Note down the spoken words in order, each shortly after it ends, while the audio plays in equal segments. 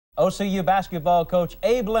OCU basketball coach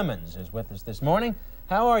Abe Lemons is with us this morning.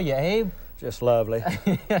 How are you, Abe? Just lovely.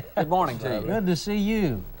 Good morning to you. Good to see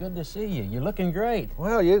you. Good to see you. You're looking great.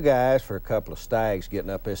 Well, you guys, for a couple of stags getting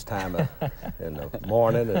up this time in the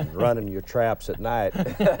morning and running your traps at night,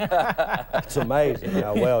 it's amazing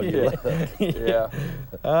how well you look. Yeah.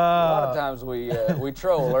 A lot of times we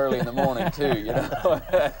troll early in the morning too, you know.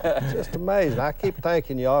 It's just amazing. I keep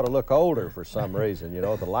thinking you ought to look older for some reason, you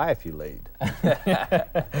know, the life you lead.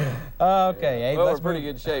 Okay, Abe. Well, we're in pretty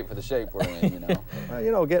good shape for the shape we're in, you know. Well,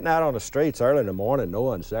 you know, getting out on the streets early in the morning, no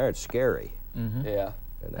one's there, it's scary. Mm-hmm. Yeah.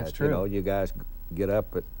 And That's true. You know, you guys get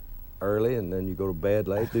up early and then you go to bed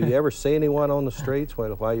late. Do you ever see anyone on the streets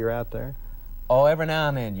while you're out there? Oh, every now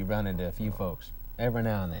and then you run into a few folks. Every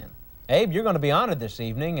now and then. Abe, you're going to be honored this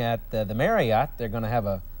evening at the Marriott. They're going to have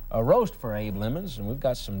a roast for Abe Lemons, and we've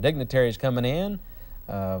got some dignitaries coming in.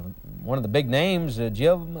 One of the big names,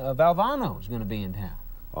 Jim Valvano, is going to be in town.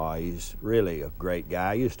 Oh, he's really a great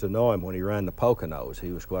guy. I used to know him when he ran the Poconos.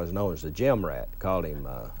 He was known as the Gym Rat. Called him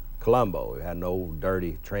Columbo. He had an old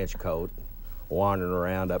dirty trench coat, wandering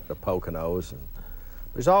around up the Poconos. And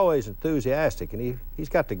he's always enthusiastic, and he's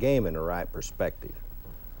got the game in the right perspective.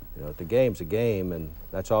 You know, the game's a game, and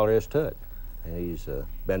that's all there is to it. And he's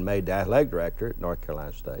been made the athletic director at North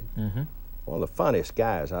Carolina State. Mm-hmm. One of the funniest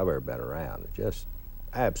guys I've ever been around. Just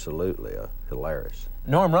absolutely hilarious.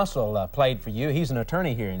 Norm Russell played for you. He's an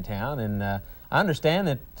attorney here in town, and I understand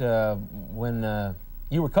that when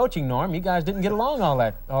you were coaching Norm, you guys didn't get along all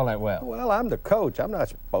that well. Well, I'm the coach. I'm not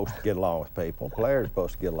supposed to get along with people. Players are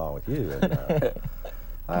supposed to get along with you.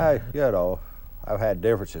 And, I've had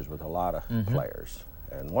differences with a lot of players,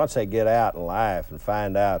 and once they get out in life and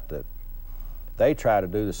find out that they try to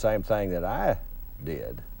do the same thing that I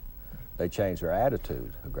did, they change their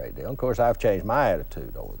attitude a great deal. Of course, I've changed my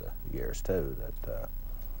attitude over the years too. That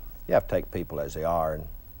you have to take people as they are and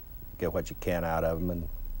get what you can out of them and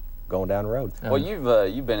going down the road. Well,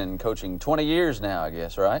 you've been in coaching 20 years now, I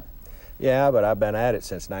guess, right? Yeah, but I've been at it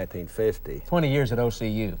since 1950. 20 years at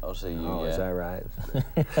OCU. OCU, oh, yeah. Is that right?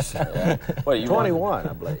 Yeah. What, you 21,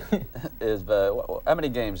 I believe. How many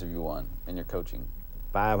games have you won in your coaching?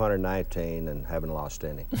 519 and haven't lost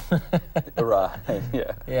any. Right.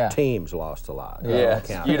 Yeah. Teams lost a lot.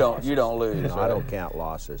 Yeah. You don't lose. No, right? I don't count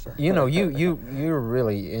losses. You know, you're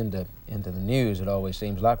really into the news. It always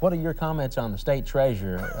seems like. What are your comments on the state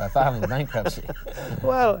treasurer filing bankruptcy?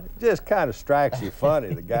 Well, it just kind of strikes you funny.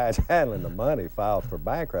 The guy's handling the money filed for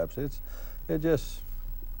bankruptcy. It just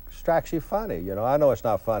strikes you funny. You know, I know it's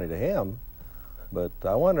not funny to him, but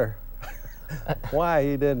I wonder why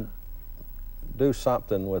he didn't do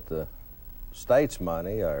something with the state's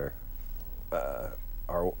money, or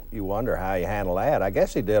you wonder how he handled that. I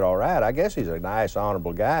guess he did all right. I guess he's a nice,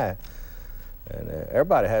 honorable guy. And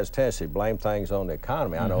everybody has a tendency to blame things on the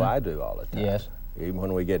economy. I know I do all the time. Yes. Even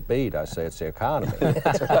when we get beat, I say it's the economy.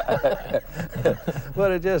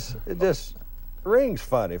 But it just rings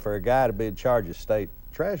funny for a guy to be in charge of state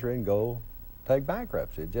treasury and go take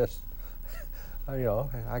bankruptcy. It just, you know,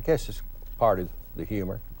 I guess it's part of the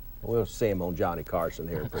humor. We'll see him on Johnny Carson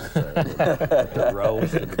here pretty soon. The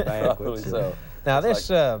roast and the banquets. So. Now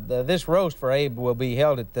this roast for Abe will be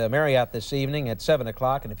held at the Marriott this evening at 7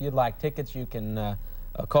 o'clock, and if you'd like tickets, you can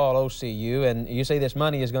call OCU. And you say this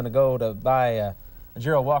money is going to go to buy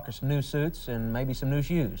Gerald Walker some new suits and maybe some new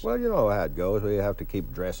shoes. Well, you know how it goes. We have to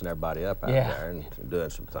keep dressing everybody up out there and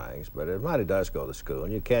doing some things. But the money does go to school,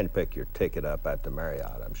 and you can pick your ticket up at the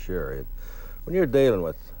Marriott, I'm sure. When you're dealing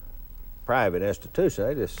with private institution,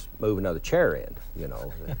 they just move another chair in, you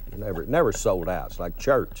know. You never sold out. It's like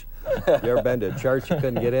church. You ever been to a church you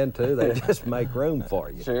couldn't get into? They just make room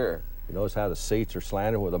for you. Sure. You notice how the seats are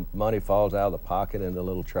slanted where the money falls out of the pocket in the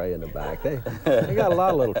little tray in the back. They got a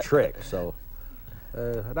lot of little tricks. So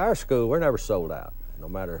at our school, we're never sold out, no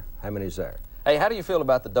matter how many's there. Hey, how do you feel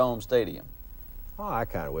about the Dome Stadium? Oh, I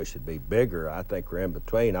kind of wish it'd be bigger. I think we're in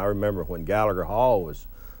between. I remember when Gallagher Hall was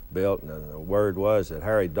built, and the word was that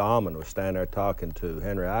Harry Dahlman was standing there talking to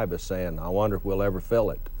Henry Ibis saying, I wonder if we'll ever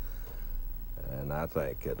fill it. And I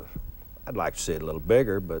think I'd like to see it a little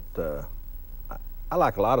bigger, but I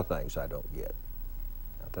like a lot of things I don't get.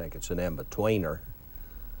 I think it's an in-betweener.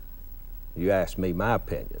 You asked me my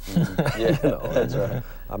opinion. Yeah, you know, that's right.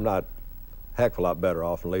 I'm not a heck of a lot better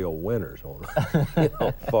off than Leo Winters, you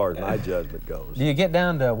know, as far as my judgment goes. Do you get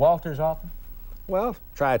down to Walters often? Well,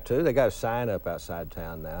 try to. They got a sign up outside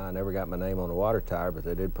town now. I never got my name on the water tower, but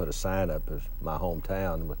they did put a sign up as my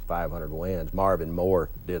hometown with 500 wins. Marvin Moore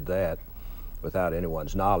did that without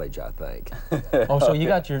anyone's knowledge, I think. Oh, so you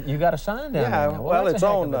got a sign down there now. Well, that's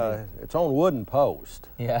it's on wooden post.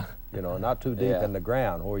 Yeah. You know, not too deep in the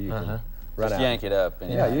ground where you can run just out. yank it up.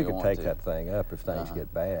 Yeah, you could want take to. that thing up if things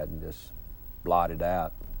get bad and just blot it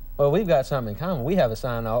out. Well, we've got something in common. We have a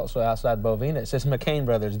sign also outside Bovina that says McCain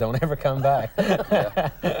Brothers don't ever come back.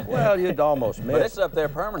 Well, you'd almost miss. But it's up there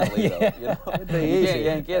permanently, though. You know? It'd be You easy. can't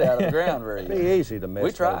yank it out of the ground very It'd easy. be easy to miss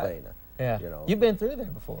We tried. Bovina. Yeah. You know. You've been through there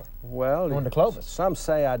before. Well, Going to Clovis. some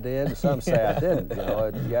say I did, and some say I didn't. You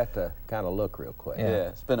know, you have to kind of look real quick.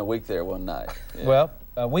 Yeah, spent a week there one night. Yeah.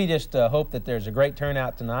 Well, we just hope that there's a great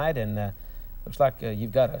turnout tonight, and looks like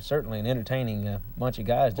you've got certainly an entertaining bunch of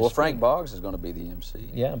guys. Well, Frank Boggs is going to be the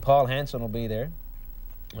MC. Yeah, and Paul Hansen will be there.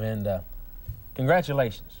 And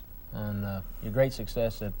congratulations on your great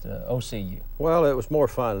success at OCU. Well, it was more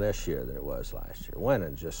fun this year than it was last year.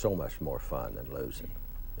 Winning's just so much more fun than losing.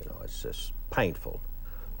 You know, it's just painful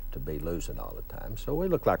to be losing all the time. So we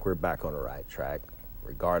look like we're back on the right track,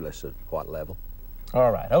 regardless of what level.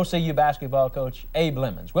 All right, OCU basketball coach Abe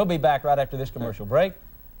Lemons. We'll be back right after this commercial break.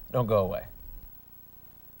 Don't go away.